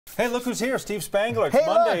Hey, look who's here, Steve Spangler. It's Hey,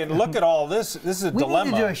 Monday, look. and look at all this. This is a dilemma.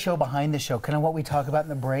 We need to do a show behind the show, kind of what we talk about in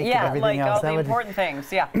the break and everything like else. all the important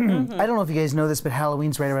things, yeah. I don't know if you guys know this, but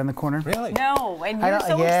Halloween's right around the corner. Really? No, and you're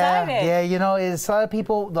so yeah, excited. Yeah, you know, a lot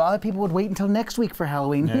of people would wait until next week for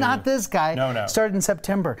Halloween. No. Not this guy. No. Started in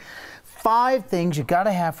September. 5 things you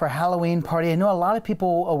gotta have for a Halloween party. I know a lot of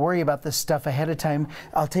people worry about this stuff ahead of time.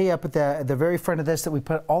 I'll tell you up at the very front of this that we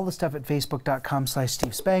put all the stuff at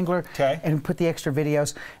facebook.com/Steve Spangler. Okay. And put the extra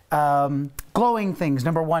videos. Glowing things.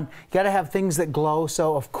 Number 1, you gotta have things that glow.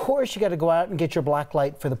 So of course you gotta go out and get your black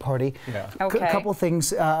light for the party. Yeah. Okay. A couple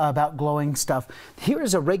things about glowing stuff. Here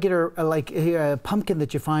is a regular pumpkin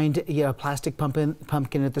that you find, a plastic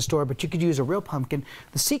pumpkin at the store, but you could use a real pumpkin.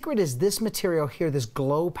 The secret is this material here, this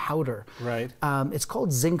glow powder. Right. It's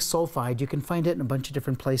called zinc sulfide. You can find it in a bunch of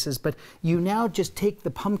different places, but you now just take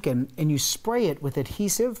the pumpkin and you spray it with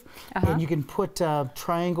adhesive, and you can put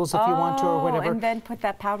triangles if you want to or whatever. And then put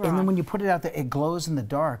that powder on. And then when you put it out there, it glows in the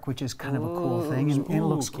dark, which is kind of a cool thing, and it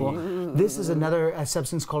looks cool. This is another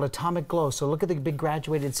substance called atomic glow. So look at the big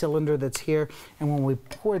graduated cylinder that's here, and when we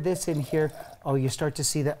pour this in here, oh, you start to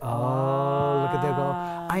see that. Oh, look at that glow.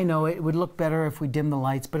 I know it would look better if we dim the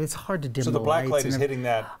lights, but it's hard to dim the lights. So the black light is hitting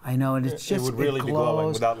that. I know, and it's just it would really be glowing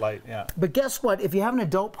without light. Yeah. But guess what? If you have an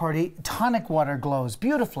adult party, tonic water glows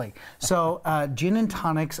beautifully. So gin and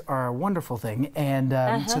tonics are a wonderful thing, and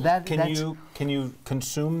so that can you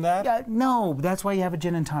consume that? No, that's why you have a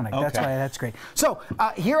gin and tonic. Okay. That's why. That's great. So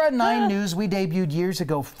here on 9 News, we debuted years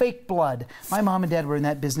ago fake blood. My mom and dad were in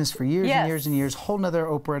that business for years and years and years. Whole nother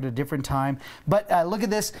Oprah at a different time. But look at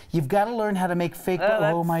this. You've got to learn how to make fake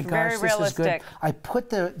blood. Oh my gosh, this is good. I put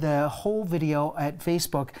the whole video at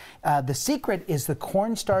Facebook. The secret is the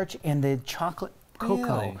cornstarch and the chocolate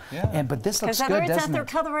cocoa. Really? Yeah. But this looks good, Because doesn't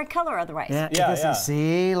it's not their it? color otherwise. Yeah.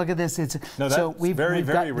 See, look at this. So we've got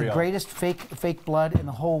very the real. greatest fake blood in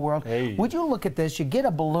the whole world. Hey. Would you look at this? You get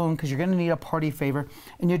a balloon because you're going to need a party favor,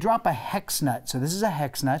 and you drop a hex nut. So this is a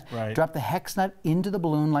hex nut. Right. Drop the hex nut into the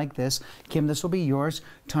balloon like this. Kim, this will be yours.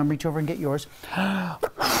 Tom, reach over and get yours.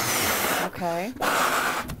 Okay.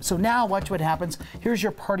 So now watch what happens. Here's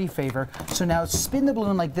your party favor. So now spin the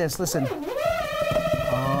balloon like this. Listen.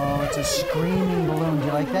 Oh, it's a screaming balloon. Do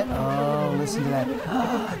you like that? Oh, listen to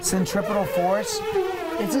that. Centripetal force.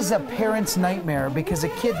 This is a parent's nightmare because a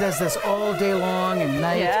kid does this all day long and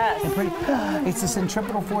night. Yes. And it's the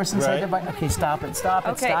centripetal force inside the body. Okay, stop it, stop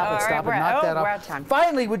it, Okay, stop it, stop it. Knock that we're out off. of time.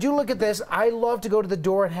 Finally, would you look at this? I love to go to the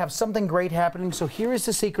door and have something great happening. So here is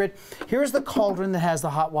the secret. Here's the cauldron that has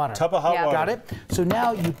the hot water. Tub of hot water. Got it? So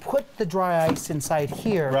now you put the dry ice inside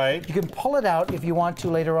here. Right. You can pull it out if you want to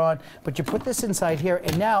later on, but you put this inside here,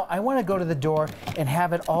 and now I want to go to the door and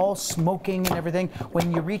have it all smoking and everything.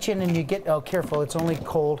 When you reach in and you get, oh, careful, it's only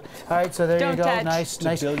cold. All right, so there you go. Touch. Nice.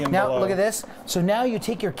 Now below. look at this. So now you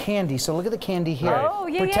take your candy. So look at the candy here. Oh,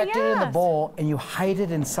 yeah, Protect it in the bowl, and you hide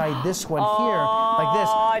it inside this one here,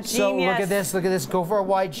 like this. So look at this. Look at this. Go for a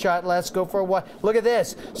wide shot, Les. Go for a wide. Look at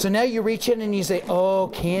this. So now you reach in and you say, "Oh,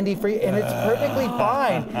 candy for you," and it's perfectly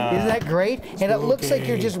fine. Isn't that great? And it looks like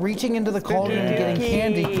you're just reaching into the cauldron and getting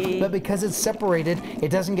candy, but because it's separated, it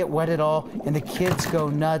doesn't get wet at all, and the kids go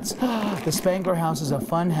nuts. The Spangler house is a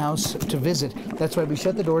fun house to visit. That's why we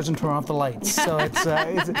shut the doors and turn off the lights. So it's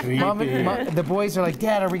the boys are like,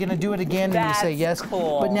 "Dad, are we going to do it again?" And you say yes.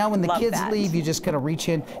 Cool. But now when the Love kids that. leave, you just kind of reach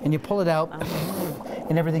in and you pull it out,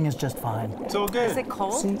 and everything is just fine. So good. Is it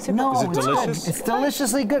cold? See? No, Is it it's delicious? good. It's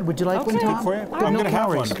deliciously good. Would you like one, Tom? Good for you. Good, I'm no gonna have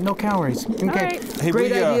calories. one. No calories. Okay. right. Hey,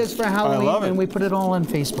 Great we, ideas for Halloween, I love it. and we put it all on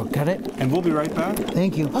Facebook. Got it? And we'll be right back.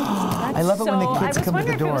 Thank you. I love it when the kids come to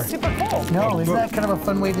the door. I was wondering if it was super cold. No, isn't that kind of a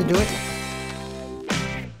fun way to do it?